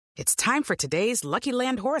It's time for today's Lucky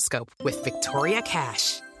Land horoscope with Victoria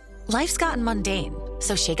Cash. Life's gotten mundane,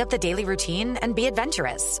 so shake up the daily routine and be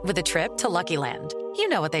adventurous with a trip to Lucky Land. You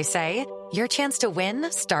know what they say, your chance to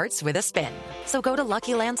win starts with a spin. So go to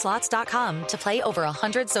LuckyLandSlots.com to play over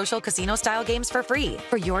 100 social casino-style games for free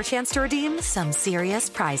for your chance to redeem some serious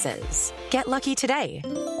prizes. Get lucky today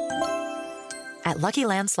at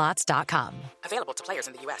LuckyLandSlots.com. Available to players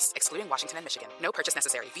in the U.S., excluding Washington and Michigan. No purchase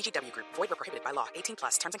necessary. VGW Group. Void where prohibited by law.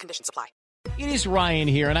 18+. Terms and conditions apply. It is Ryan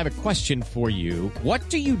here, and I have a question for you. What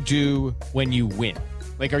do you do when you win?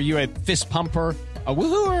 Like, are you a fist pumper, a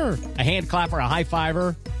woohooer, a hand clapper, a high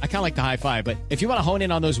fiver? I kind of like the high five, but if you want to hone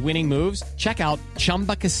in on those winning moves, check out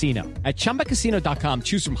Chumba Casino. At ChumbaCasino.com,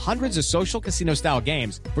 choose from hundreds of social casino-style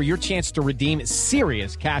games for your chance to redeem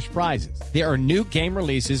serious cash prizes. There are new game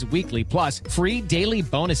releases weekly, plus free daily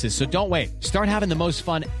bonuses, so don't wait. Start having the most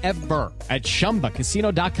fun ever at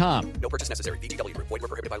ChumbaCasino.com. No purchase necessary. VGW Group. Void where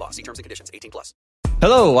prohibited by law. See terms and conditions. 18+.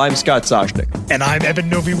 Hello, I'm Scott Soshnick. And I'm Evan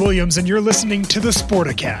Novi-Williams, and you're listening to the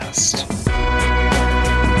Sporticast.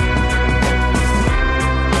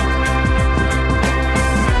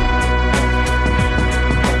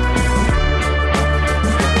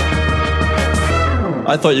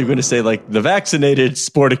 I thought you were going to say like the vaccinated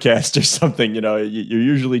Sporticast or something. You know, you're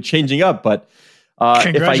usually changing up, but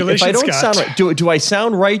congratulations, if I don't Scott. sound right, do I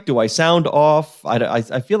sound right? Do I sound off?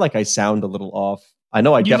 I feel like I sound a little off. I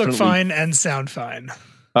know You definitely look fine and sound fine.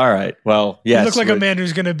 All right. Well, yes. You look like a man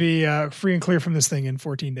who's going to be free and clear from this thing in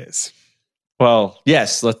 14 days. Well,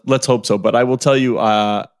 yes. Let's hope so. But I will tell you,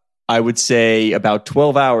 I would say about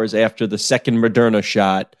 12 hours after the second Moderna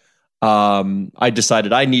shot, I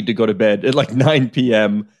decided I need to go to bed at like 9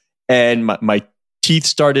 p.m. and my teeth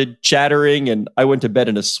started chattering, and I went to bed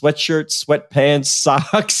in a sweatshirt, sweatpants,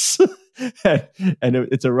 socks, and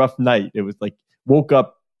it's a rough night. It was like woke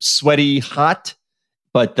up sweaty, hot.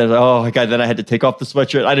 But then, oh my God, then I had to take off the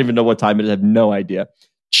sweatshirt. I didn't even know what time it is. I have no idea.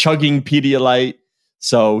 Chugging Pedialyte.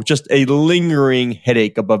 So just a lingering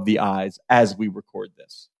headache above the eyes as we record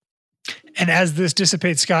this. And as this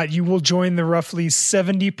dissipates, Scott, you will join the roughly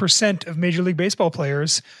 70% of Major League Baseball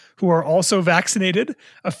players who are also vaccinated.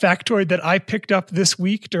 A factoid that I picked up this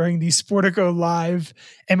week during the Sportico Live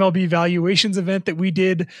MLB valuations event that we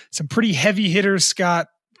did. Some pretty heavy hitters, Scott,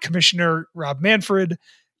 Commissioner Rob Manfred,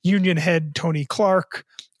 Union head Tony Clark,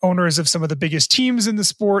 owners of some of the biggest teams in the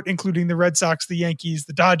sport, including the Red Sox, the Yankees,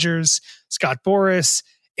 the Dodgers, Scott Boras,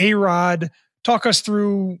 A-Rod. Talk us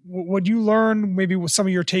through what you learned, maybe with some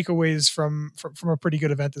of your takeaways from a pretty good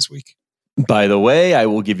event this week. By the way, I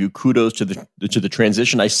will give you kudos to the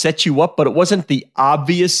transition. I set you up, but it wasn't the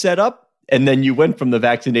obvious setup. And then you went from the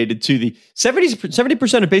vaccinated to the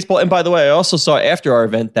 70% of baseball. And by the way, I also saw after our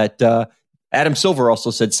event that Adam Silver also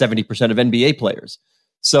said 70% of NBA players.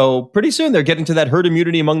 So pretty soon they're getting to that herd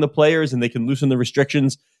immunity among the players, and they can loosen the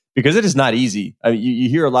restrictions because it is not easy. I mean, you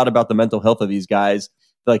hear a lot about the mental health of these guys,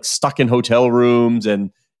 like stuck in hotel rooms,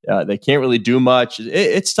 and they can't really do much.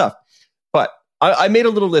 It's tough. But I made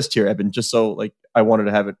a little list here, Evan, just so like I wanted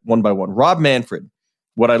to have it one by one. Rob Manfred,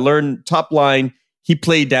 what I learned, top line, he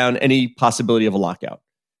played down any possibility of a lockout.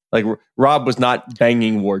 Like Rob was not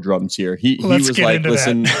banging war drums here. He was like,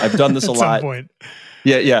 listen, I've done this a lot. Some point.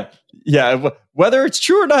 Yeah. Whether it's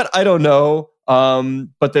true or not, I don't know.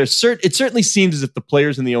 But it certainly seems as if the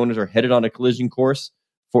players and the owners are headed on a collision course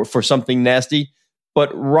for something nasty. But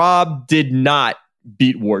Rob did not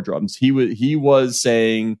beat war drums. He was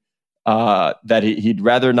saying that he'd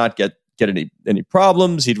rather not get any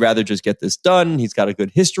problems. He'd rather just get this done. He's got a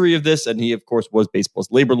good history of this, and he of course was baseball's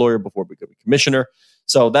labor lawyer before becoming commissioner.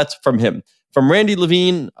 So that's from him. From Randy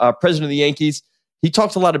Levine, president of the Yankees. He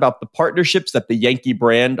talks a lot about the partnerships that the Yankee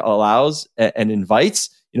brand allows and invites.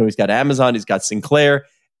 You know, he's got Amazon, he's got Sinclair.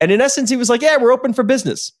 And in essence, he was like, yeah, we're open for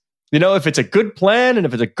business. You know, if it's a good plan and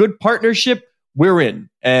if it's a good partnership, we're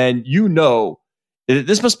in. And you know,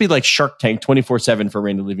 this must be like Shark Tank 24/7 for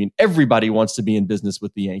Randy Levine. Everybody wants to be in business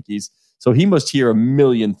with the Yankees. So he must hear a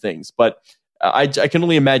million things. But I can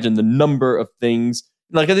only imagine the number of things.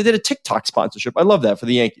 Like they did a TikTok sponsorship. I love that for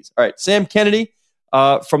the Yankees. All right, Sam Kennedy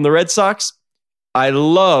from the Red Sox. I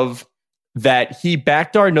love that he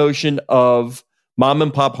backed our notion of mom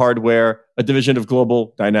and pop hardware, a division of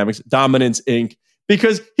Global Dynamics, Dominance Inc.,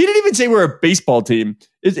 because he didn't even say we're a baseball team.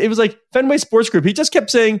 It was like Fenway Sports Group. He just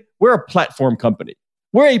kept saying we're a platform company.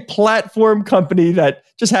 We're a platform company that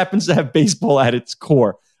just happens to have baseball at its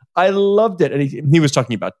core. I loved it. And he was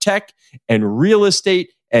talking about tech and real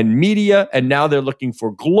estate and media. And now they're looking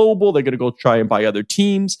for global. They're going to go try and buy other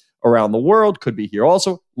teams around the world. Could be here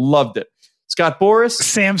also. Loved it. Scott Boras.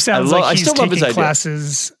 Sam sounds like he's taking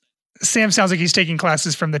classes. Sam sounds like he's taking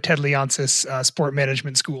classes from the Ted Leonsis sport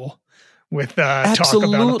management school with talk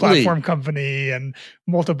about a platform company and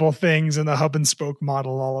multiple things and the hub and spoke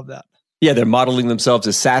model, all of that. Yeah, they're modeling themselves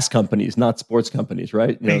as SaaS companies, not sports companies,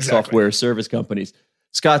 right? Exactly. Software service companies.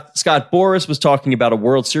 Scott Boras was talking about a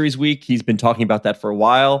World Series week. He's been talking about that for a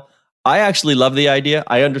while. I actually love the idea.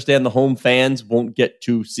 I understand the home fans won't get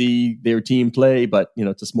to see their team play, but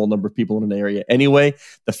it's a small number of people in an area anyway.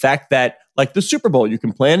 The fact that, like the Super Bowl, you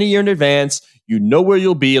can plan a year in advance. You know where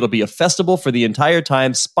you'll be. It'll be a festival for the entire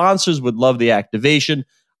time. Sponsors would love the activation.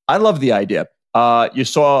 I love the idea. You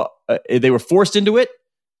saw they were forced into it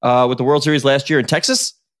with the World Series last year in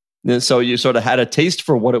Texas. So you sort of had a taste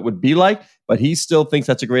for what it would be like, but he still thinks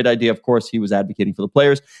that's a great idea. Of course, he was advocating for the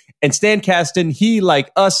players. And Stan Kasten, he,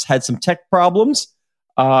 like us, had some tech problems.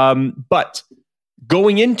 But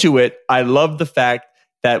going into it, I love the fact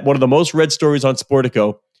that one of the most read stories on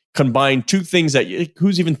Sportico combined two things that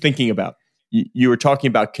who's even thinking about? You were talking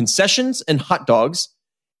about concessions and hot dogs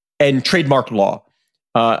and trademark law.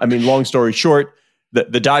 Long story short,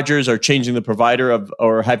 the Dodgers are changing the provider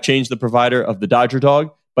have changed the provider of the Dodger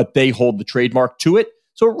dog, but they hold the trademark to it.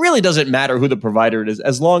 So it really doesn't matter who the provider it is,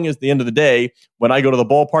 as long as at the end of the day, when I go to the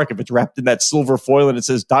ballpark, if it's wrapped in that silver foil and it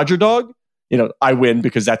says Dodger dog, I win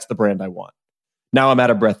because that's the brand I want. Now I'm out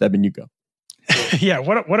of breath, Eben, you go. Yeah,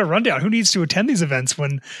 what a rundown. Who needs to attend these events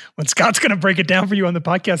when Scott's going to break it down for you on the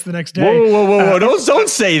podcast the next day? Whoa. Don't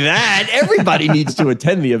say that. Everybody needs to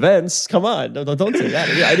attend the events. Come on. Don't say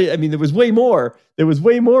that. There was way more. There was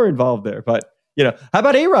way more involved there. But, how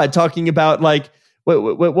about A-Rod talking about, like,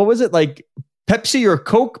 what was it, like Pepsi or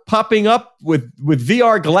Coke popping up with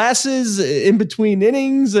VR glasses in between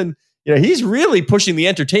innings? And, he's really pushing the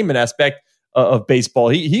entertainment aspect of baseball.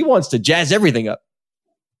 He wants to jazz everything up.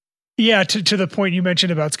 Yeah, to the point you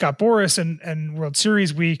mentioned about Scott Boras and World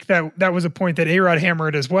Series week, that was a point that A-Rod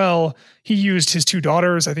hammered as well. He used his two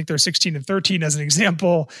daughters, I think they're 16 and 13, as an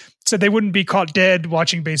example, said they wouldn't be caught dead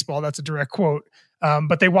watching baseball. That's a direct quote.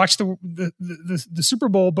 But they watched the Super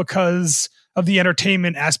Bowl because of the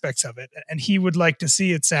entertainment aspects of it. And he would like to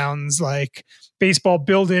see, it sounds like, baseball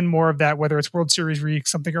build in more of that, whether it's World Series week,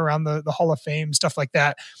 something around the Hall of Fame, stuff like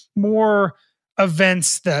that. More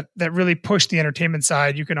events that really push the entertainment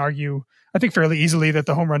side. You can argue, I think fairly easily, that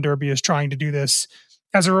the Home Run Derby is trying to do this.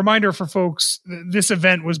 As a reminder for folks, this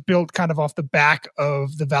event was built kind of off the back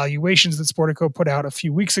of the valuations that Sportico put out a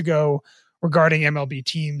few weeks ago regarding MLB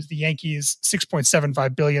teams. The Yankees,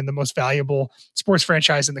 $6.75 billion, the most valuable sports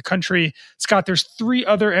franchise in the country. Scott, there's 3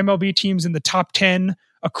 other MLB teams in the top 10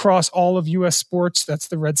 across all of U.S. sports. That's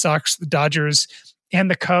the Red Sox, the Dodgers, and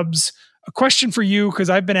the Cubs. A question for you,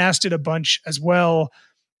 because I've been asked it a bunch as well.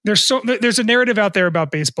 There's a narrative out there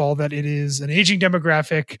about baseball that it is an aging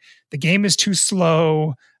demographic. The game is too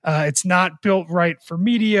slow. It's not built right for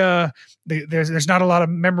media. There's not a lot of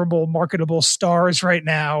memorable, marketable stars right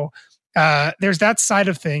now. There's that side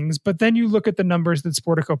of things, but then you look at the numbers that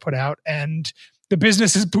Sportico put out, and the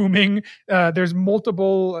business is booming. There's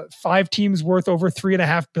multiple 5 teams worth over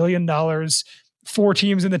 $3.5 billion. 4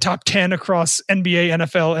 teams in the top 10 across NBA,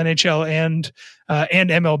 NFL, NHL, and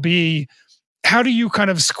MLB. How do you kind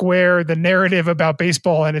of square the narrative about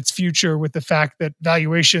baseball and its future with the fact that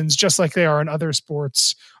valuations, just like they are in other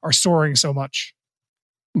sports, are soaring so much?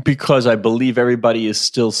 Because I believe everybody is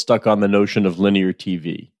still stuck on the notion of linear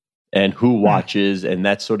TV and who watches, and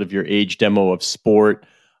that's sort of your age demo of sport.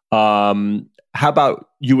 How about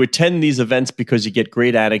you attend these events because you get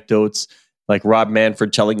great anecdotes, like Rob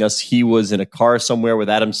Manfred telling us he was in a car somewhere with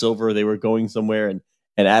Adam Silver. They were going somewhere, and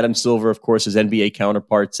Adam Silver, of course, his NBA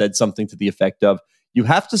counterpart, said something to the effect of, you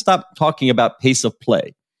have to stop talking about pace of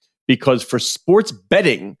play, because for sports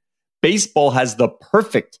betting, baseball has the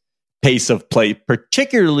perfect pace of play,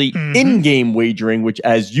 particularly in-game wagering, which,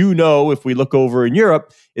 as you know, if we look over in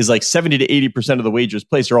Europe, is like 70 to 80% of the wagers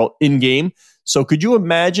placed are all in-game. So could you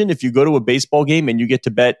imagine if you go to a baseball game and you get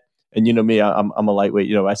to bet, and you know me, I'm a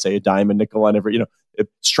lightweight, I say a dime, a nickel on every,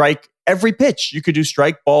 strike every pitch. You could do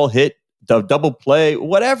strike, ball, hit, double play,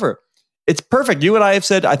 whatever. It's perfect. You and I have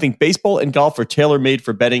said, I think baseball and golf are tailor-made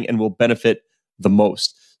for betting and will benefit the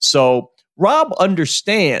most. So Rob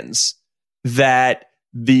understands that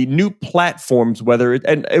the new platforms,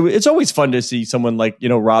 it's always fun to see someone like,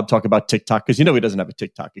 Rob talk about TikTok, because, he doesn't have a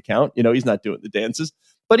TikTok account. He's not doing the dances,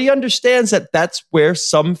 but he understands that that's where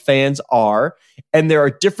some fans are. And there are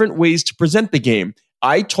different ways to present the game.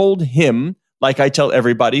 I told him, like I tell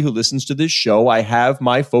everybody who listens to this show, I have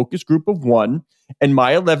my focus group of 1, and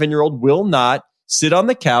my 11-year-old will not sit on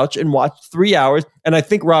the couch and watch 3 hours. And I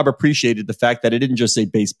think Rob appreciated the fact that it didn't just say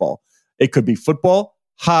baseball. It could be football,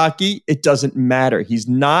 hockey. It doesn't matter. He's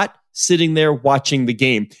not sitting there watching the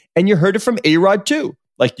game. And you heard it from A-Rod too.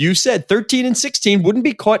 Like you said, 13 and 16 wouldn't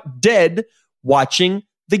be caught dead watching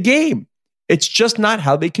the game. It's just not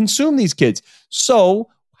how they consume these kids. So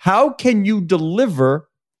how can you deliver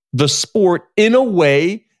the sport in a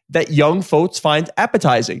way that young folks find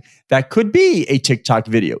appetizing? That could be a TikTok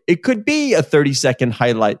video. It could be a 30-second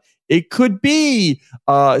highlight. It could be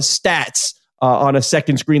stats on a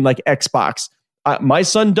second screen like Xbox. My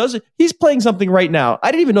son does it. He's playing something right now.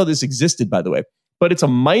 I didn't even know this existed, by the way, but it's a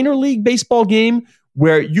minor league baseball game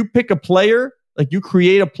where you pick a player, like you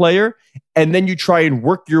create a player, and then you try and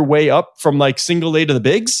work your way up from like single A to the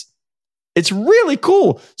bigs. It's really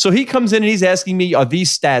cool. So he comes in and he's asking me, are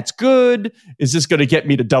these stats good? Is this going to get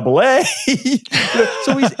me to double A?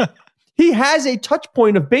 So he has a touch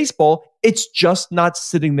point of baseball. It's just not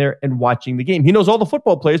sitting there and watching the game. He knows all the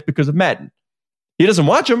football players because of Madden. He doesn't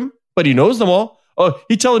watch them, but he knows them all. Oh,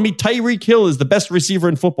 he's telling me Tyreek Hill is the best receiver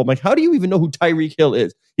in football. I'm like, how do you even know who Tyreek Hill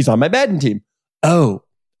is? He's on my Madden team. Oh,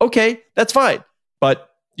 okay, that's fine. But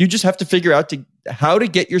you just have to figure out how to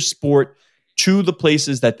get your sport to the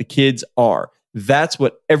places that the kids are. That's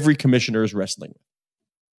what every commissioner is wrestling with.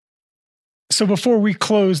 So before we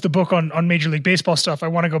close the book on Major League Baseball stuff, I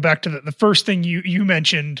want to go back to the first thing you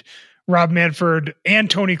mentioned. Rob Manfred and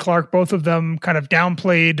Tony Clark, both of them kind of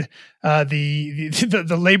downplayed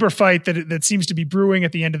the labor fight that seems to be brewing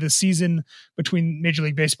at the end of the season between Major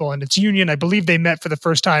League Baseball and its union. I believe they met for the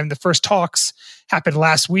first time. The first talks happened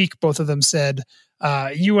last week. Both of them said,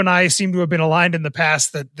 you and I seem to have been aligned in the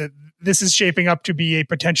past that this is shaping up to be a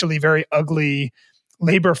potentially very ugly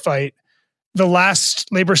labor fight. The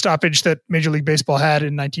last labor stoppage that Major League Baseball had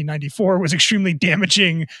in 1994 was extremely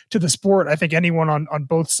damaging to the sport. I think anyone on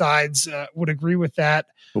both sides would agree with that.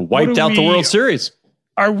 Wiped out the World Series.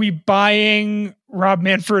 Are we buying Rob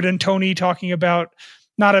Manfred and Tony talking about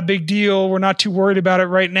not a big deal, we're not too worried about it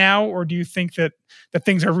right now? Or do you think that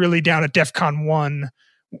things are really down at DEFCON 1,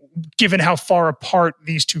 given how far apart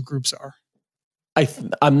these two groups are?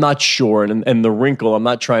 I'm not sure. And the wrinkle, I'm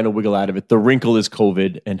not trying to wiggle out of it. The wrinkle is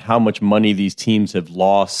COVID and how much money these teams have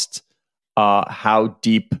lost, how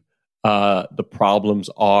deep the problems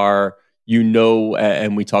are.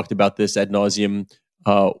 And we talked about this ad nauseum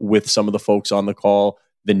with some of the folks on the call,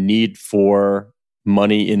 the need for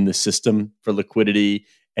money in the system for liquidity.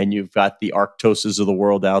 And you've got the Arctoses of the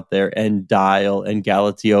world out there, and Dial and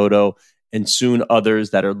Galatioto, and soon others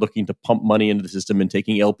that are looking to pump money into the system and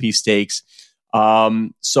taking LP stakes.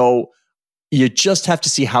 So you just have to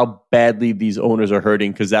see how badly these owners are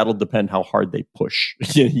hurting, because that'll depend how hard they push.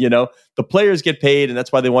 The players get paid, and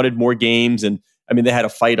that's why they wanted more games. And I mean, they had a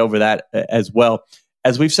fight over that as well.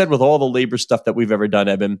 As we've said with all the labor stuff that we've ever done,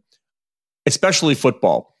 Evan, especially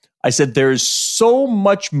football, I said there's so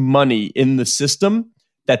much money in the system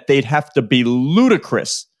that they'd have to be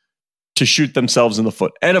ludicrous to shoot themselves in the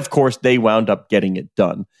foot. And of course, they wound up getting it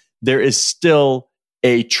done. There is still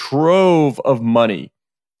a trove of money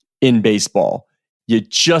in baseball. You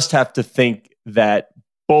just have to think that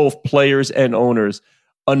both players and owners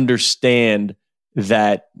understand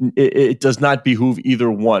that it does not behoove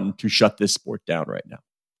either one to shut this sport down right now.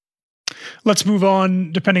 Let's move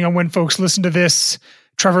on. Depending on when folks listen to this,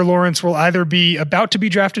 Trevor Lawrence will either be about to be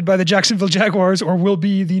drafted by the Jacksonville Jaguars or will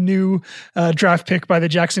be the new draft pick by the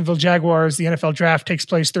Jacksonville Jaguars. The NFL draft takes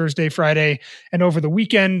place Thursday, Friday, and over the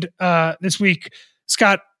weekend this week.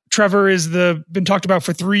 Scott, Trevor is been talked about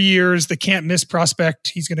for 3 years, the can't miss prospect.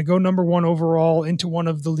 He's going to go number 1 overall into one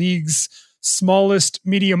of the league's smallest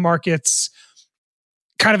media markets.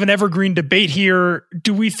 Kind of an evergreen debate here.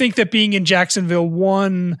 Do we think that being in Jacksonville,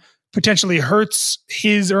 1, potentially hurts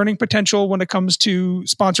his earning potential when it comes to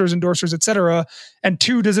sponsors, endorsers, et cetera? And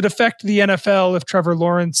 2, does it affect the NFL if Trevor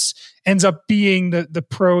Lawrence ends up being the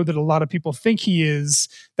pro that a lot of people think he is,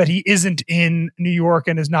 that he isn't in New York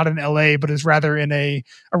and is not in LA, but is rather in a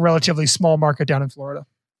relatively small market down in Florida?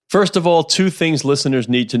 First of all, 2 things listeners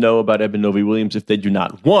need to know about Eben Novy-Williams if they do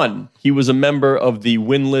not. 1, he was a member of the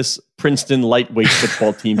winless Princeton lightweight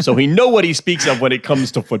football team, so he know what he speaks of when it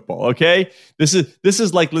comes to football, okay? This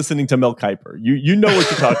is like listening to Mel Kiper. You know what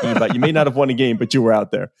you're talking about. You may not have won a game, but you were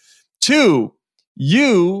out there. 2,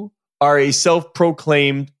 you are a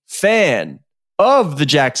self-proclaimed fan of the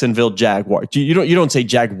Jacksonville Jaguars. You don't say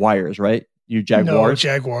Jaguars, right? You Jaguars? No,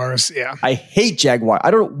 Jaguars, yeah. I hate Jaguars.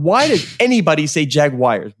 I don't know. Why does anybody say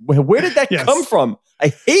Jaguars? Where did that come from? I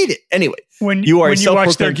hate it. Anyway, when you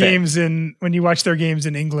watch their games in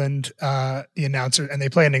England, the announcer, and they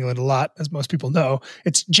play in England a lot, as most people know,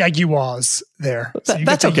 it's Jaguars there. So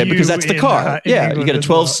that's okay, because that's the car. You get a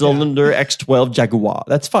 12-cylinder X12 Jaguar.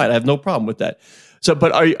 That's fine. I have no problem with that. So,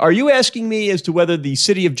 but are you asking me as to whether the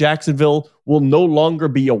city of Jacksonville will no longer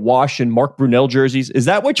be awash in Mark Brunell jerseys? Is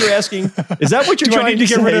that what you're asking? Is that what you're Do trying I need to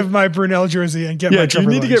get say? rid of my Brunell jersey and get my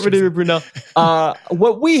Trevor you need to get rid of your Brunell.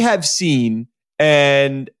 What we have seen,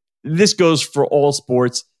 and this goes for all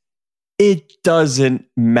sports, it doesn't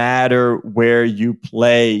matter where you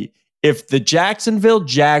play. If the Jacksonville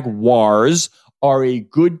Jaguars are a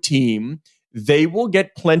good team, they will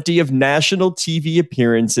get plenty of national TV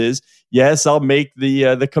appearances. Yes, I'll make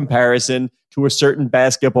the comparison to a certain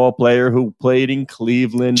basketball player who played in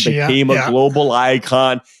Cleveland, became a global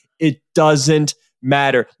icon. It doesn't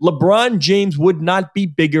matter. LeBron James would not be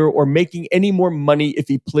bigger or making any more money if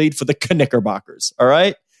he played for the Knickerbockers, all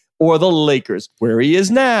right? Or the Lakers, where he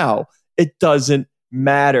is now. It doesn't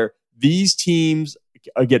matter. These teams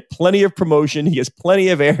get plenty of promotion. He has plenty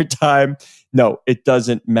of airtime. No, it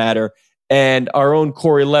doesn't matter. And our own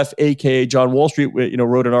Corey Leff, a.k.a. John Wall Street,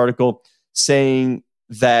 wrote an article saying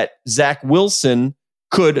that Zach Wilson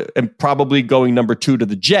could, and probably going number 2 to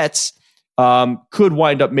the Jets, could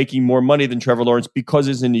wind up making more money than Trevor Lawrence because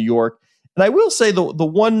he's in New York. And I will say the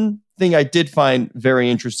one thing I did find very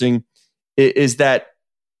interesting is that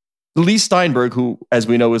Lee Steinberg, who, as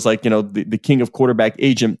we know, is like, the king of quarterback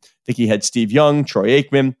agent. I think he had Steve Young, Troy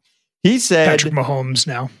Aikman. He said... Patrick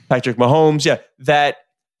Mahomes, yeah. That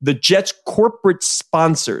the Jets' corporate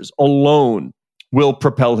sponsors alone will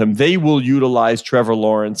propel him. They will utilize Trevor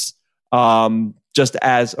Lawrence, Zach,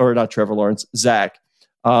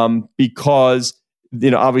 because,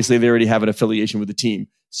 obviously they already have an affiliation with the team.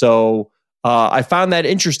 So I found that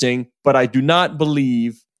interesting, but I do not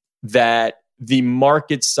believe that the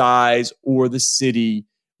market size or the city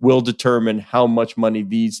will determine how much money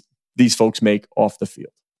these folks make off the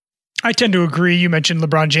field. I tend to agree. You mentioned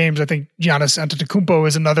LeBron James. I think Giannis Antetokounmpo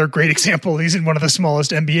is another great example. He's in one of the smallest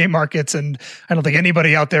NBA markets, and I don't think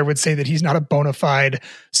anybody out there would say that he's not a bona fide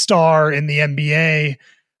star in the NBA.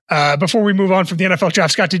 Before we move on from the NFL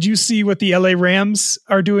draft, Scott, did you see what the LA Rams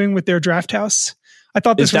are doing with their draft house? I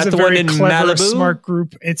thought this was a very clever, smart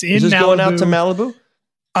group. It's in Malibu. Going out to Malibu?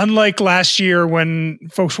 Unlike last year, when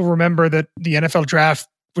folks will remember that the NFL draft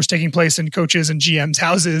was taking place in coaches and GMs'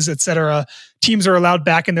 houses, et cetera. Teams are allowed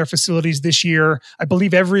back in their facilities this year. I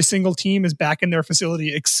believe every single team is back in their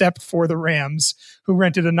facility except for the Rams, who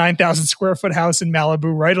rented a 9,000 square foot house in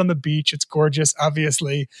Malibu right on the beach. It's gorgeous,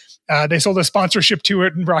 obviously. They sold a sponsorship to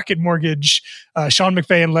it in Rocket Mortgage. Sean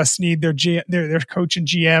McVay and Les Snead, their coach and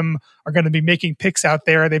GM, are going to be making picks out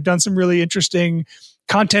there. They've done some really interesting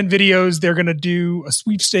content videos. They're going to do a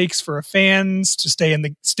sweepstakes for fans to stay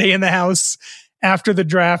in the house after the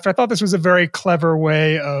draft. I thought this was a very clever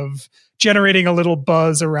way of generating a little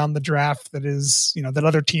buzz around the draft that is, that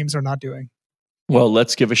other teams are not doing. Well,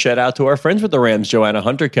 let's give a shout out to our friends with the Rams, Joanna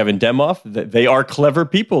Hunter, Kevin Demoff. They are clever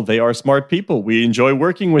people. They are smart people. We enjoy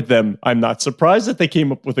working with them. I'm not surprised that they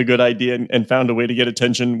came up with a good idea and found a way to get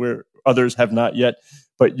attention where others have not yet,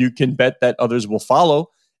 but you can bet that others will follow.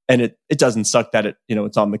 And it doesn't suck that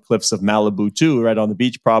it's on the cliffs of Malibu too, right on the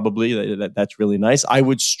beach probably. That's really nice. I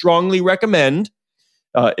would strongly recommend,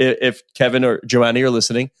 if Kevin or Joanna are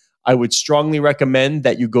listening, I would strongly recommend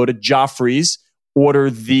that you go to Joffrey's, order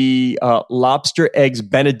the lobster eggs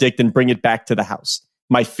Benedict, and bring it back to the house.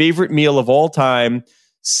 My favorite meal of all time,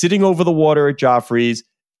 sitting over the water at Joffrey's,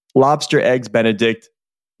 lobster eggs Benedict,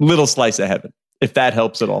 little slice of heaven, if that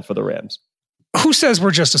helps at all for the Rams. Who says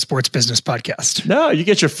we're just a sports business podcast? No, you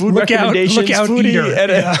get your food recommendations. Look out, eater.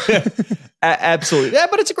 Absolutely. Yeah,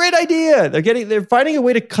 but it's a great idea. They're finding a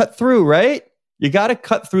way to cut through, right? You got to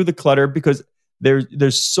cut through the clutter because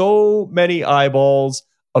there's so many eyeballs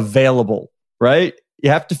available, right?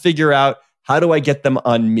 You have to figure out, how do I get them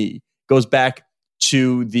on me? Goes back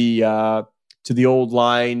to the old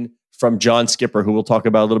line from John Skipper, who we'll talk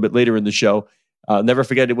about a little bit later in the show. Never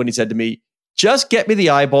forget it when he said to me, just get me the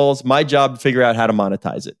eyeballs. My job to figure out how to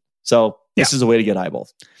monetize it. So this is a way to get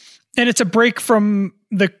eyeballs. And it's a break from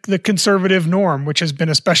the conservative norm, which has been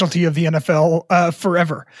a specialty of the NFL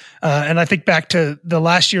forever. And I think back to the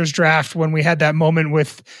last year's draft when we had that moment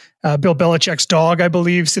with Bill Belichick's dog, I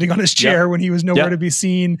believe, sitting on his chair when he was nowhere to be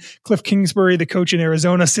seen. Cliff Kingsbury, the coach in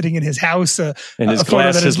Arizona, sitting in his house. In his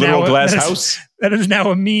little glass house. That is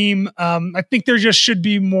now a meme. I think there just should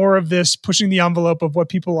be more of this pushing the envelope of what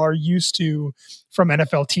people are used to from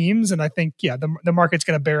NFL teams. And I think, the market's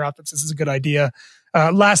going to bear out that this is a good idea.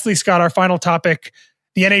 Lastly, Scott, our final topic,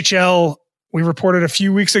 the NHL. We reported a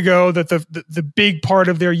few weeks ago that the big part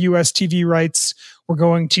of their US TV rights were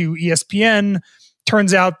going to ESPN.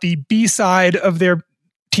 Turns out the B side of their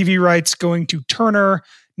TV rights going to Turner,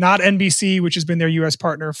 not NBC, which has been their US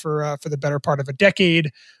partner for the better part of a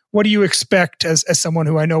decade. what do you expect as someone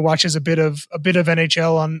who I know watches a bit of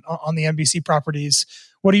NHL on the NBC properties?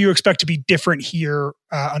 What do you expect to be different here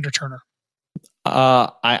under Turner?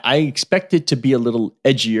 I expect it to be a little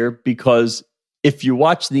edgier because if you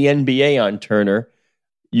watch the NBA on Turner,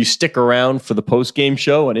 you stick around for the post-game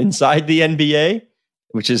show and Inside the NBA,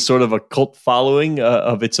 which is sort of a cult following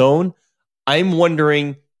of its own. I'm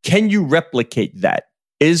wondering, can you replicate that?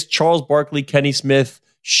 Is Charles Barkley, Kenny Smith,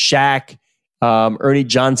 Shaq, Ernie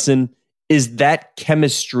Johnson, is that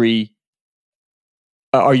chemistry,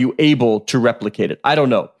 are you able to replicate it? I don't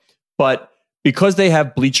know. But because they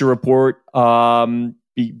have Bleacher Report,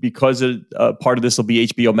 because part of this will be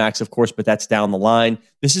HBO Max, of course, but that's down the line.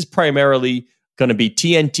 This is primarily going to be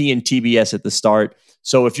TNT and TBS at the start.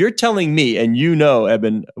 So if you're telling me, and you know,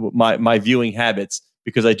 Eben, my viewing habits,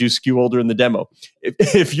 because I do skew older in the demo,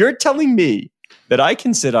 if you're telling me that I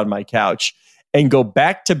can sit on my couch and go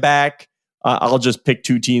back to back, I'll just pick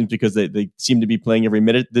two teams because they seem to be playing every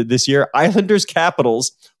minute this year. Islanders,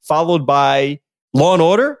 Capitals, followed by Law and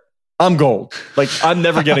Order. I'm gold. Like, I'm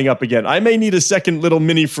never getting up again. I may need a second little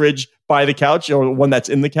mini fridge by the couch or one that's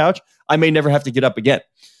in the couch. I may never have to get up again.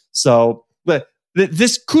 So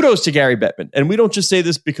this kudos to Gary Bettman. And we don't just say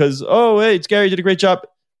this because, oh, hey, it's Gary, did a great job.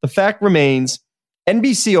 The fact remains,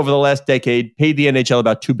 NBC over the last decade paid the NHL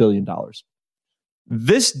about $2 billion.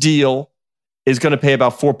 This deal is going to pay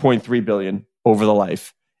about $4.3 billion over the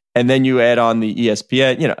life. And then you add on the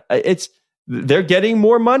ESPN, they're getting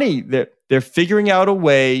more money. They're figuring out a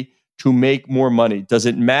way to make more money. Does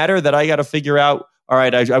it matter that I got to figure out, all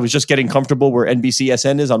right, I was just getting comfortable where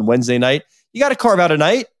NBCSN is on Wednesday night. You got to carve out a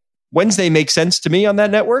night. Wednesday makes sense to me on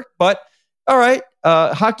that network, but all right,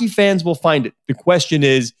 hockey fans will find it. The question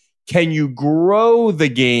is, can you grow the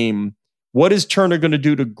game? What is Turner going to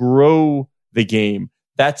do to grow the game?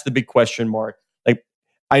 That's the big question mark. Like,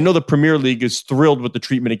 I know the Premier League is thrilled with the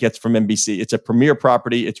treatment it gets from NBC. It's a premier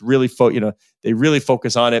property. It's really, they really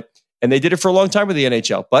focus on it. And they did it for a long time with the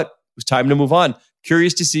NHL, but it was time to move on.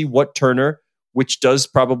 Curious to see what Turner, which does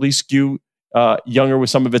probably skew younger with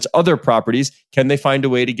some of its other properties, can they find a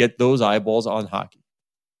way to get those eyeballs on hockey?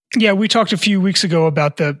 Yeah, we talked a few weeks ago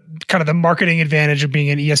about the kind of the marketing advantage of being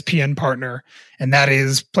an ESPN partner. And that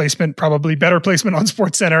is placement, probably better placement on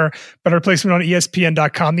SportsCenter, better placement on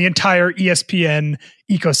ESPN.com, the entire ESPN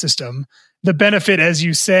ecosystem. The benefit, as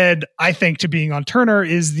you said, I think, to being on Turner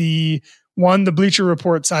is the Bleacher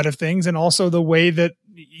Report side of things, and also the way that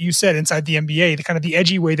you said Inside the NBA, the kind of the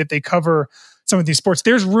edgy way that they cover some of these sports.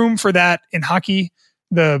 There's room for that in hockey.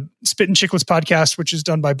 The Spit and Chicklets podcast, which is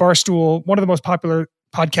done by Barstool, one of the most popular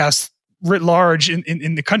podcasts writ large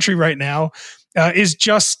in the country right now, is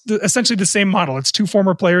just essentially the same model. It's two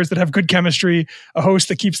former players that have good chemistry, a host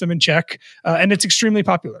that keeps them in check, and it's extremely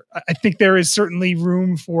popular. I think there is certainly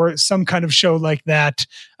room for some kind of show like that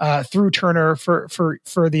through Turner for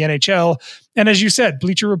the NHL. And as you said,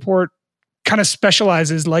 Bleacher Report kind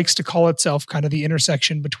of likes to call itself kind of the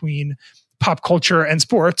intersection between pop culture and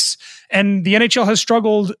sports. And the NHL has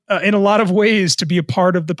struggled in a lot of ways to be a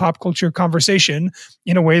part of the pop culture conversation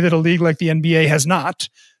in a way that a league like the NBA has not.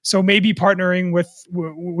 So maybe partnering with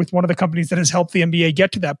one of the companies that has helped the NBA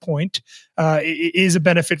get to that point is a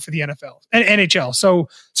benefit for the NFL and NHL. So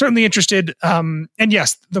certainly interested. And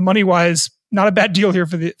yes, the money wise, not a bad deal here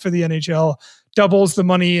for the NHL. Doubles the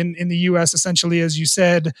money in the US, essentially, as you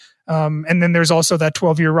said. And then there's also that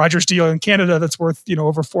 12-year Rogers deal in Canada that's worth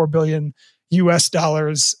over $4 billion US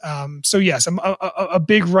dollars. So yes, a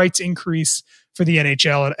big rights increase for the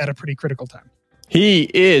NHL at a pretty critical time. He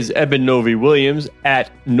is Eben Novy-Williams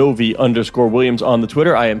at Novy_Williams on the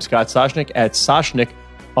Twitter. I am Scott Soshnick at Soshnick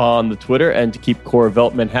on the Twitter. And to keep Cora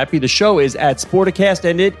Veltman happy, the show is at Sporticast,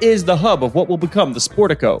 and it is the hub of what will become the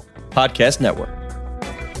Sportico Podcast Network.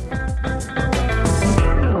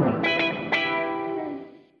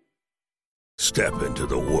 Step into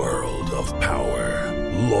the world of power,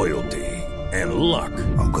 loyalty, and luck.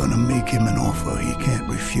 I'm gonna make him an offer he can't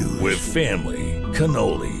refuse. With family,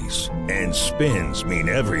 cannolis, and spins mean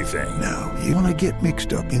everything. Now, you wanna get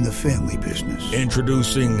mixed up in the family business.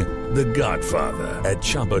 Introducing The Godfather at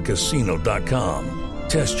ChumbaCasino.com.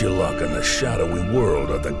 Test your luck in the shadowy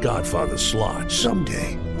world of The Godfather slot.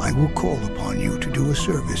 Someday, I will call upon you to do a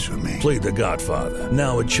service for me. Play The Godfather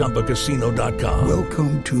now at ChumbaCasino.com.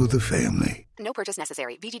 Welcome to the family. No purchase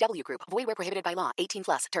necessary. VGW Group. Void where prohibited by law.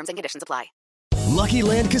 18+. Terms and conditions apply. Lucky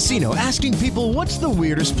Land Casino, asking people, what's the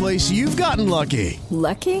weirdest place you've gotten lucky?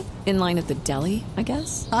 Lucky? In line at the deli, I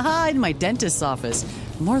guess? Aha, in my dentist's office.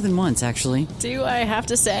 More than once, actually. Do I have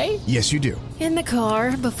to say? Yes, you do. In the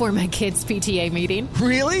car before my kids' PTA meeting.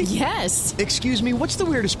 Really? Yes. Excuse me, what's the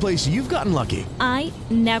weirdest place you've gotten lucky? I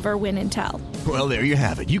never win and tell. Well, there you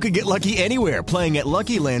have it. You can get lucky anywhere, playing at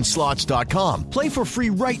LuckyLandSlots.com. Play for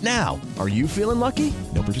free right now. Are you feeling lucky?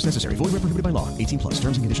 No purchase necessary. Void where prohibited by law. 18+.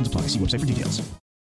 Terms and conditions apply. See website for details.